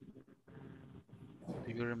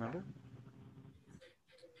 Do you remember?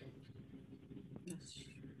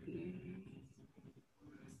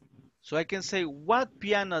 So I can say, what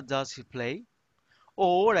piano does he play?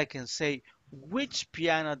 Or I can say, which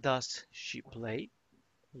piano does she play?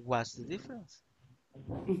 What's the difference?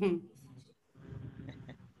 Mhm.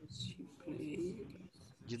 She played.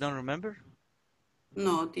 You don't remember?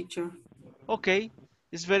 No, teacher. Okay,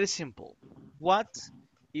 it's very simple. What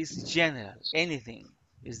is general? Anything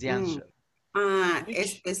is the Mm. answer. Ah,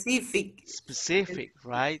 Which? specific. Specific,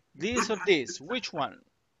 right? This or this. Which one?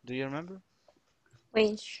 Do you remember?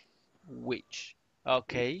 Which? Which.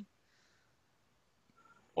 Ok.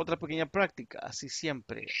 Otra pequeña práctica, así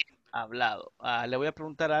siempre hablado. Le voy a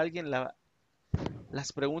preguntar a alguien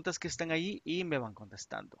las preguntas que están allí y me van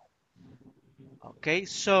contestando. Ok,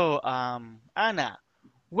 so, Ana,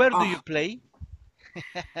 where do you Ah, play?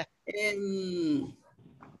 in,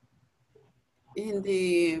 in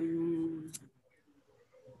the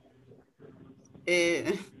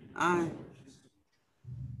uh, uh,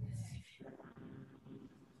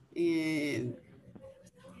 in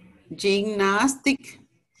gymnastic.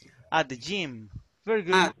 At the gym. Very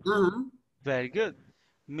good. Uh-huh. Very good.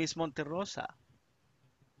 Miss Monterosa,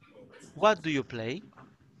 what do you play?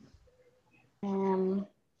 Um,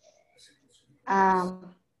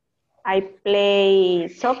 um, I play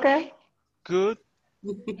soccer. Good.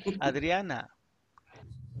 Adriana,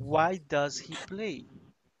 why does he play?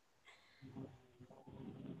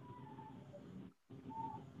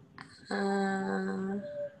 Uh,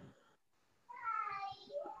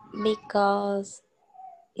 because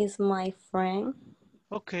it's my friend.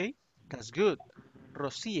 Okay, that's good.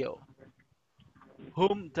 Rocio,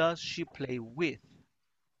 whom does she play with?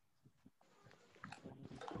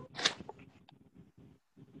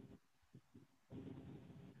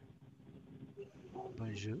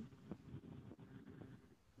 Bonjour.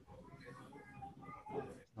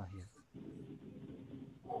 Not here.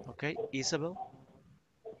 Okay, Isabel.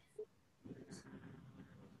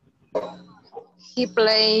 He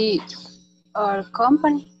played our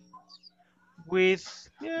company. With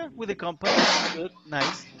the company. Good,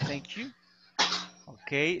 nice, thank you.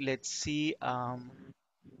 Okay, let's see.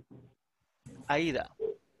 Aida.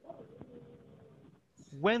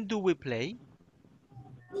 When do we play?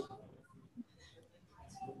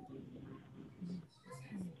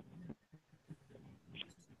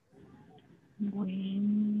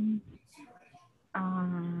 When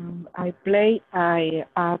I play I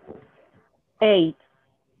at 8.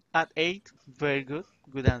 At 8. Very good.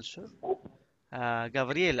 Good answer.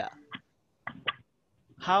 Gabriela.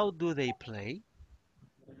 How do they play?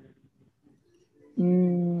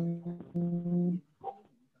 Mm,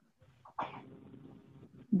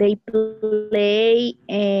 they play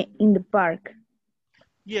in the park.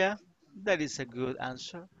 Yeah, that is a good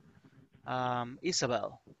answer.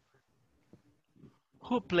 Isabel.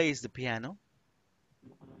 Who plays the piano?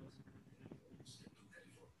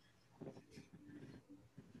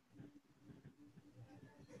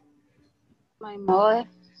 My mother.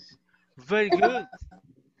 Very good.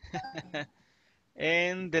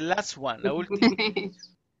 And the last one, la última.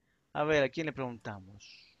 A ver, ¿a quién le preguntamos?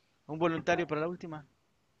 ¿Un voluntario para la última?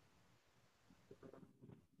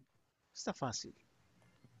 Está fácil.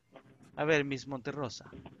 A ver, Miss Monterrosa.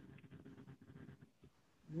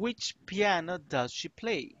 Which piano does she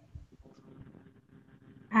play?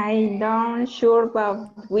 I don't sure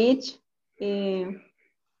about which, eh,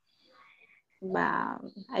 but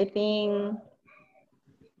I think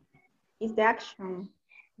it's the action,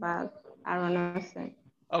 but I don't know.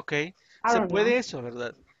 Ok, I se don't know. puede eso,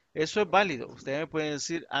 ¿verdad? Eso es válido. Ustedes me pueden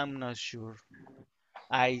decir, I'm not sure,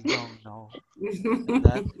 I don't know,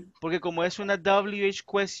 ¿verdad? Porque como es una WH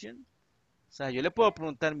question, o sea, yo le puedo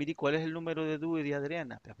preguntar, mire, ¿cuál es el número de Dewey y de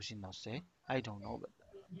Adriana? Pero pues si no sé, I don't know, ¿verdad?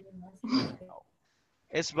 I don't know.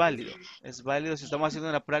 Es válido, es válido. Si estamos haciendo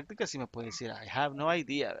una práctica, sí me puede decir, I have no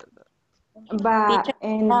idea, ¿verdad? But Teacher,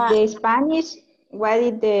 in the Spanish, what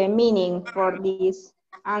is the meaning for this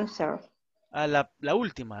answer? La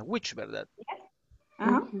última, which, ¿verdad?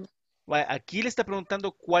 Uh-huh. ujú. Aquí le está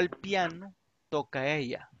preguntando cuál piano toca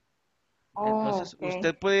ella. Oh, Entonces, okay.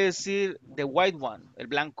 usted puede decir the white one, el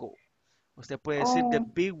blanco. Usted puede decir the Oh,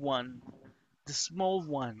 big one, the small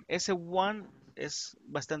one. Ese one es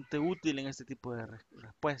bastante útil en este tipo de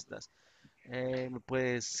respuestas. Me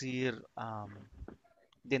puede decir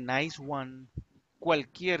the nice one,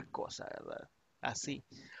 cualquier cosa, ¿verdad? Así.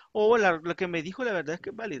 O lo que me dijo, la verdad es que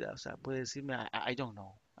es válida. O sea, puede decirme, I don't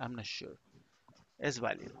know, I'm not sure. Es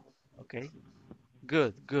válido. ¿Ok?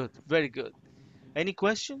 Good, good, very good. Any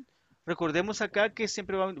question? Recordemos acá que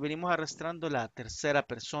siempre venimos arrastrando la tercera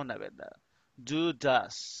persona, ¿verdad? Do,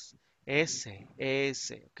 does. S,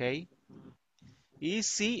 ¿ok? Y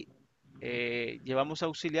si llevamos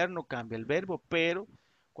auxiliar no cambia el verbo, pero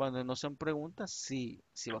cuando no son preguntas sí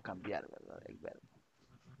va a cambiar, ¿verdad? El verbo.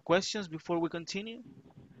 Questions before we continue?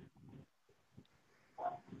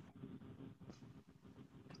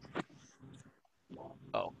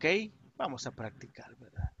 Ok, vamos a practicar,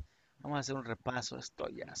 ¿verdad? Vamos a hacer un repaso, esto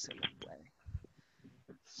ya se lo puede.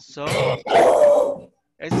 So,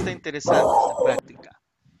 esto está interesante, esta práctica.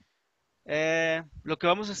 Lo que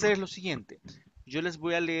vamos a hacer es lo siguiente. Yo les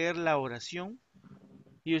voy a leer la oración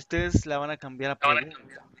y ustedes la van a cambiar a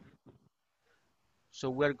pregunta. So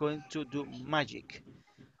we're going to do magic.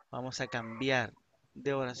 Vamos a cambiar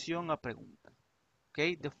de oración a pregunta.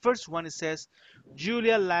 Okay, the first one it says,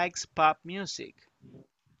 Julia likes pop music.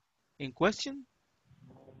 In question?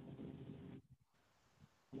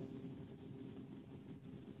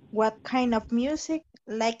 What kind of music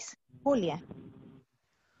likes Julia?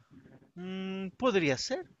 Podría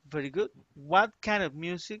ser. Very good. What kind of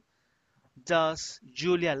music does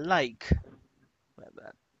Julia like?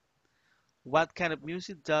 ¿Verdad? What kind of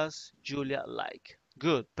music does Julia like?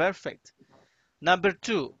 Good, perfect. Number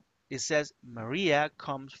two, it says Maria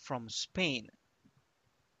comes from Spain.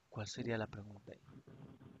 ¿Cuál sería la pregunta ahí?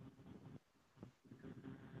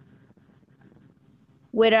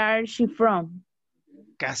 Where are she from?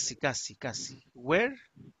 Casi, casi, casi. Where?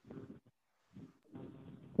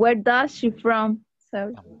 Where does she from?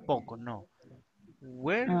 Sorry. Tampoco, no.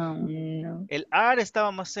 Where? No. El ar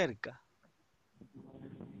estaba más cerca.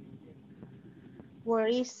 Where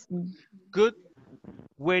is Mm. Good.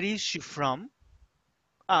 Where is she from?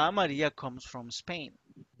 Maria comes from Spain.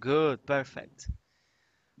 Good, perfect.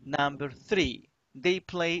 Number three, they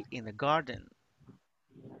play in the garden.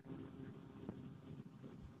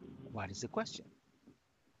 What is the question?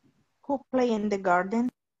 Who play in the garden?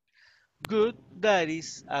 Good, that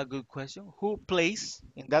is a good question. Who plays?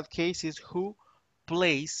 In that case, is who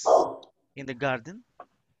plays in the garden?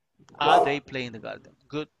 Ah, they play in the garden.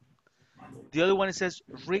 Good. The other one says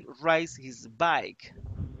Rick rides his bike.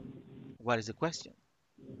 What is the question?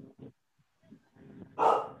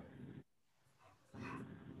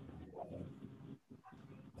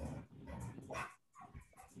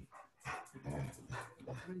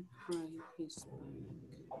 Right, his bike.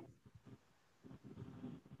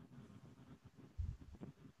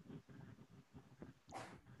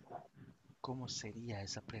 ¿Cómo sería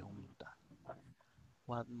esa pregunta?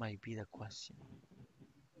 What might be the question?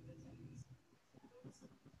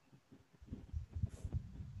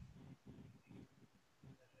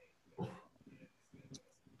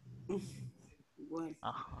 Well,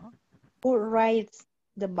 Ajá. Who rides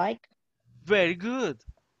the bike? Very good.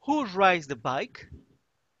 Who rides the bike?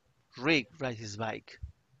 Rick rides his bike.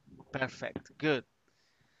 Perfect. Good.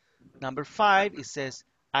 Number 5, it says,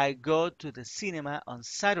 I go to the cinema on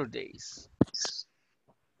Saturdays.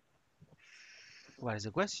 What is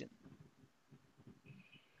the question?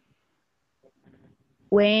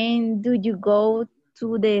 When do you go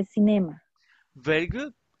to the cinema? Very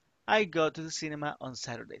good. I go to the cinema on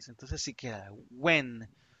Saturdays. Entonces sí queda. When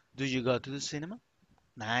do you go to the cinema?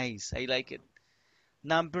 Nice. I like it.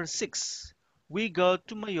 Number 6. We go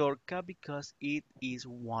to Mallorca because it is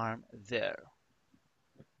warm there.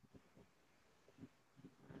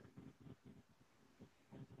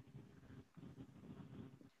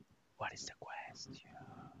 What is the question?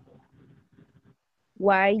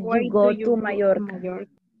 Why you Why do go you to go to Mallorca? Mallorca?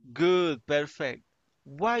 Good. Perfect.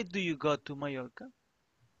 Why do you go to Mallorca?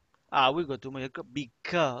 We go to Mallorca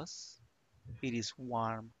because it is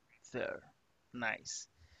warm there. Nice.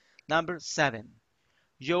 Number 7.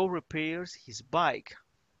 Joe repairs his bike.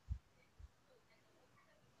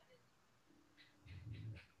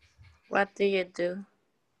 What do you do?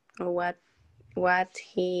 Or what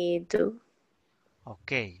he do?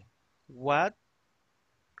 Okay. What?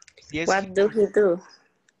 Yes, What do he do?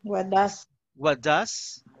 What does what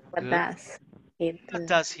does? What Good. does he What do?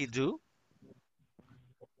 does he do?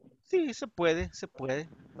 Sí, se puede,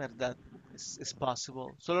 ¿verdad? Es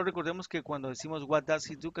possible. Solo recordemos que cuando decimos what does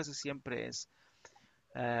he do, casi siempre es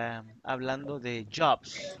hablando de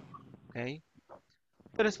jobs, ¿ok?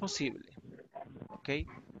 Pero es posible, ¿ok?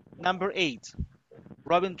 Number 8.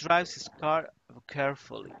 Robin drives his car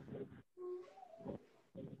carefully.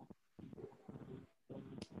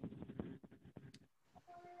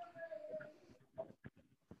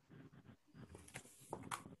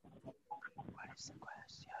 What is the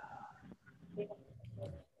question?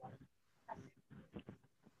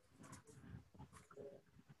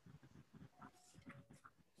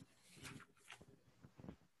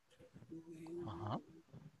 Uh-huh.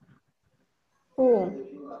 Who?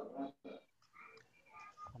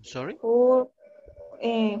 I'm sorry? Who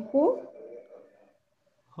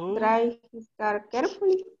Who? drive his car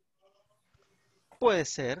carefully? Puede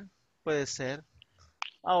ser, puede ser.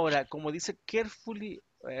 Ahora, como dice carefully,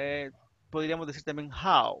 podríamos decir también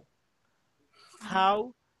how.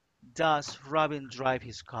 How does Robin drive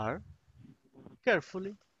his car?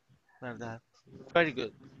 Carefully, ¿verdad? Very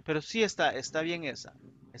good. Pero sí está bien esa.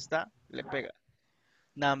 Le pega.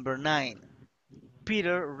 Number 9.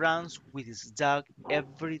 Peter runs with his dog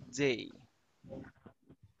every day.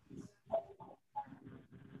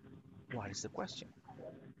 What is the question?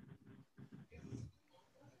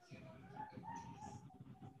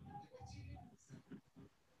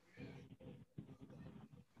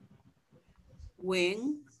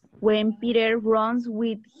 When Peter runs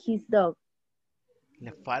with his dog.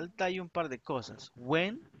 Le falta ahí un par de cosas.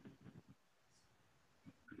 When.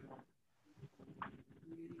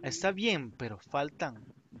 Está bien, pero faltan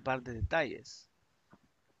un par de detalles.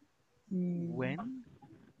 When.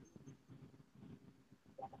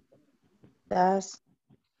 does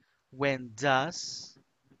When does.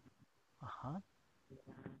 Ajá.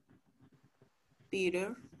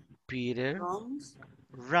 Peter Peter runs.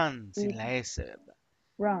 run sin la S, ¿verdad?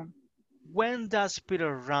 Run When does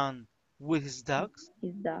Peter run with his dogs?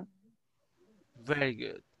 his dog. Very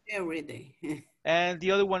good. Every day. And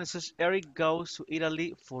the other one says Eric goes to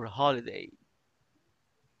Italy for a holiday.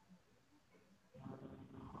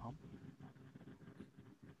 Uh-huh.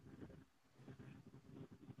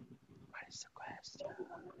 What is the question?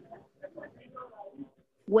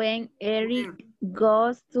 When Eric Where?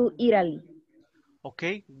 goes to Italy.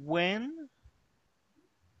 Okay, when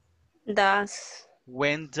Does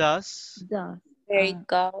does Does. Eric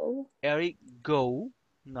go? Eric go,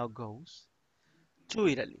 no goes, to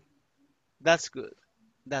Italy? That's good.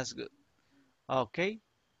 That's good. Okay,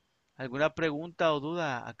 ¿Alguna pregunta o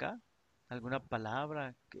duda acá? ¿Alguna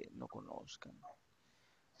palabra que no conozcan?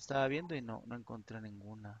 Estaba viendo y no encontré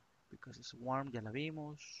ninguna. Because it's warm, ya la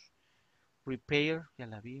vimos. Repair, ya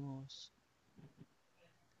la vimos.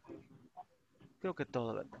 Creo que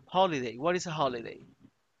todo, ¿verdad? Holiday, what is a holiday?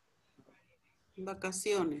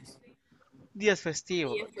 Vacaciones. Días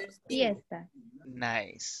festivos. Día festivo. Fiesta.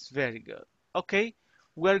 Nice, very good. Okay,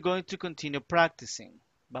 we're going to continue practicing.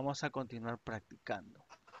 Vamos a continuar practicando,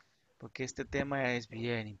 porque este tema es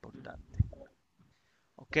bien importante.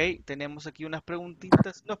 Ok, tenemos aquí unas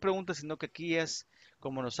preguntitas, no preguntas, sino que aquí es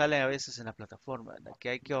como nos sale a veces en la plataforma, ¿verdad? Que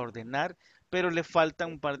hay que ordenar, pero le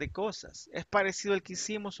faltan un par de cosas. Es parecido al que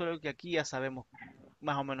hicimos, solo que aquí ya sabemos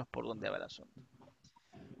más o menos por dónde va el asunto.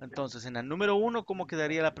 Entonces, en la número 1, ¿cómo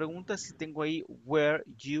quedaría la pregunta? Si tengo ahí, where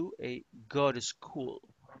you go to school.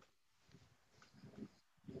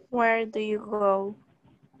 Where do you go?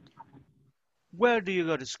 Where do you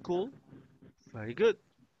go to school? Very good.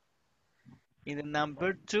 In the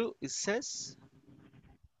number 2, it says,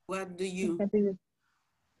 What do you?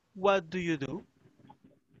 what do you do?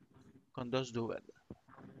 Con dos do, ¿verdad?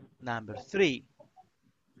 Number 3,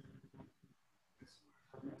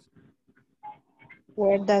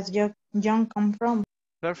 Where does John come from?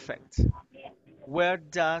 perfect. Where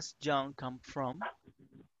does John come from?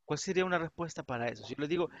 ¿Cuál sería una respuesta para eso? Si yo le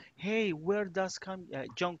digo, hey, where does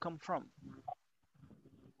John come from?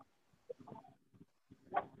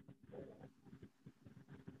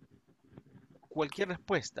 Cualquier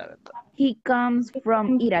respuesta, ¿verdad? He comes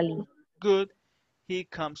from Italy. Good. He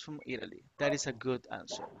comes from Italy. That is a good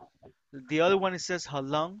answer. The other one, it says how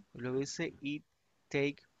long. Luego dice it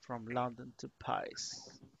take from London to Paris.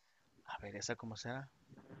 A ver, ¿esa cómo será?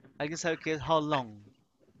 ¿Alguien sabe qué es how long?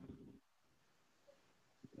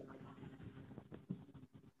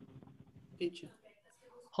 Teacher.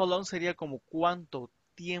 How long sería como cuánto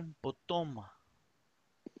tiempo toma.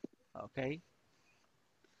 ¿Ok?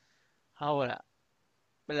 Ahora,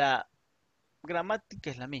 la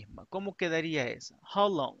gramática es la misma. ¿Cómo quedaría esa? How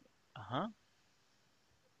long. Ajá.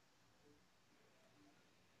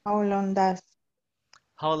 How long does?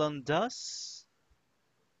 How long does?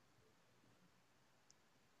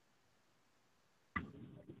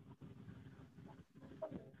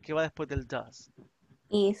 ¿Qué va después del does?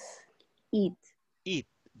 Is. It. It.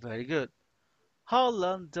 Very good. How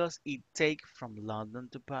long does it take from London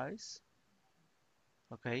to Paris?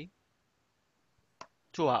 Okay.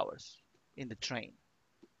 2 hours in the train.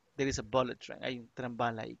 There is a bullet train. Hay un tren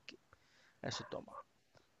bala ahí que eso toma.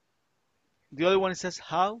 The other one says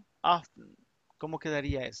how often. ¿Cómo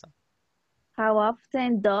quedaría esa? How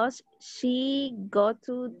often does she go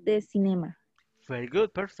to the cinema? Very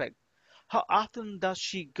good. Perfect. How often does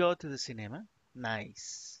she go to the cinema?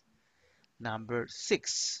 Nice. Number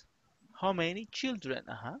 6. How many children?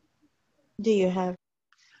 Uh-huh. Do you have?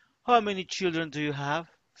 How many children do you have?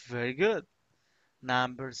 Very good.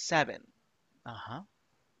 Number 7. Uh-huh.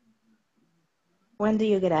 When do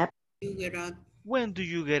you get up? You get up. When do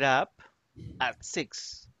you get up? At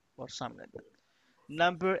 6 or something like that.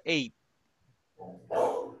 Number 8.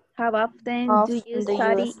 How often do you Often do you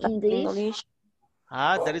study study English? English?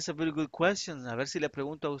 Ah, that is a very good question. A ver si le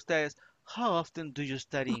pregunto a ustedes, how often do you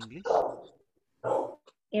study English?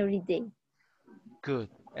 Every day. Good.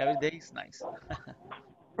 Every day is nice.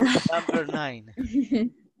 Number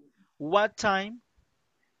 9. What time?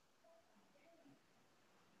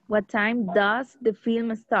 What time does the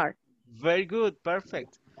film start? Very good.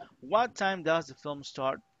 Perfect. What time does the film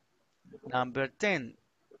start? Number 10.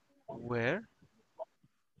 Where?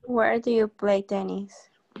 Where do you play tennis?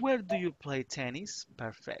 Where do you play tennis?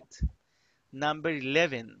 Perfect. Number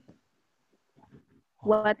 11.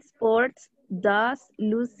 What sports does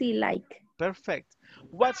Lucy like? Perfect.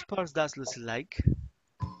 What sports does Lucy like?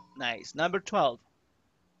 Nice. Number 12.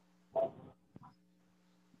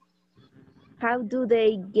 How do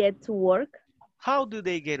they get to work? How do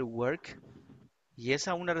they get to work? ¿Y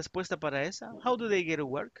esa una respuesta para esa? How do they get to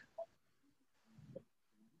work?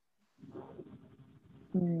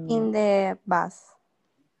 In the bus.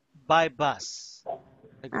 By bus. Ah,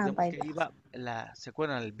 Recordemos by que bus. iba ¿se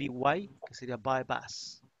acuerdan? El BY, que sería by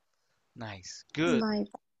bus. Nice. Good. By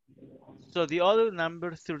So the other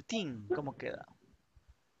number 13, ¿cómo queda?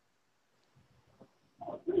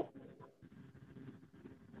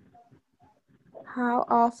 How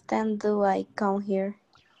often do I come here?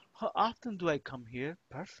 How often do I come here?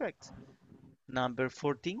 Perfect. Number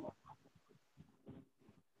 14.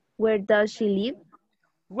 Where does she live?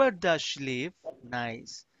 Where does she live?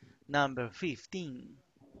 Nice. Number 15.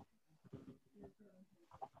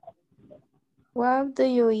 Why do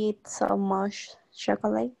you eat so much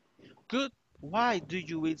chocolate? Good. Why do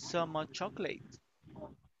you eat so much chocolate?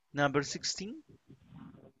 Number 16.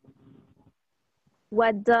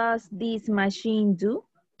 What does this machine do?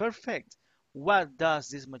 Perfect. What does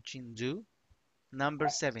this machine do? Number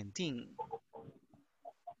 17.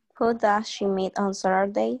 Who does she meet on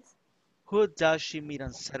Saturdays? Who does she meet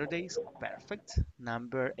on Saturdays? Perfect.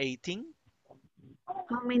 Number 18.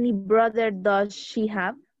 How many brothers does she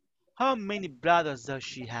have? How many brothers does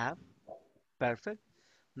she have? Perfect.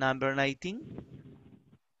 Number 19.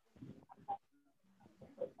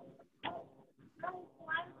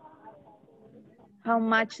 How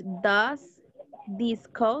much does this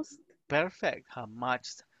cost? Perfect. How much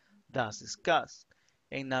does this cost?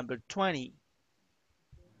 And number 20.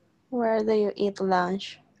 Where do you eat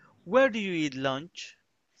lunch? Where do you eat lunch?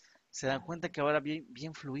 Se dan cuenta que ahora bien,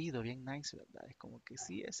 bien fluido, bien nice, ¿verdad? Es como que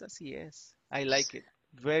sí es, así es. I like it.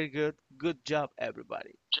 Very good. Good job,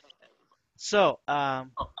 everybody. So,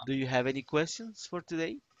 do you have any questions for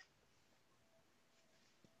today?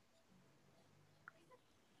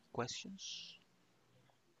 Questions?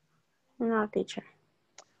 No, teacher.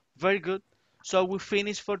 Very good. So we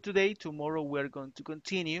finish for today. Tomorrow we're going to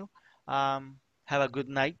continue. Have a good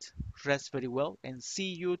night. Rest very well and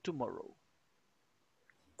see you tomorrow.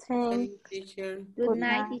 Thank. Teacher. Good Good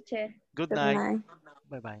night, night. teacher. Good Good night. night.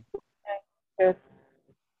 Bye bye. Yes.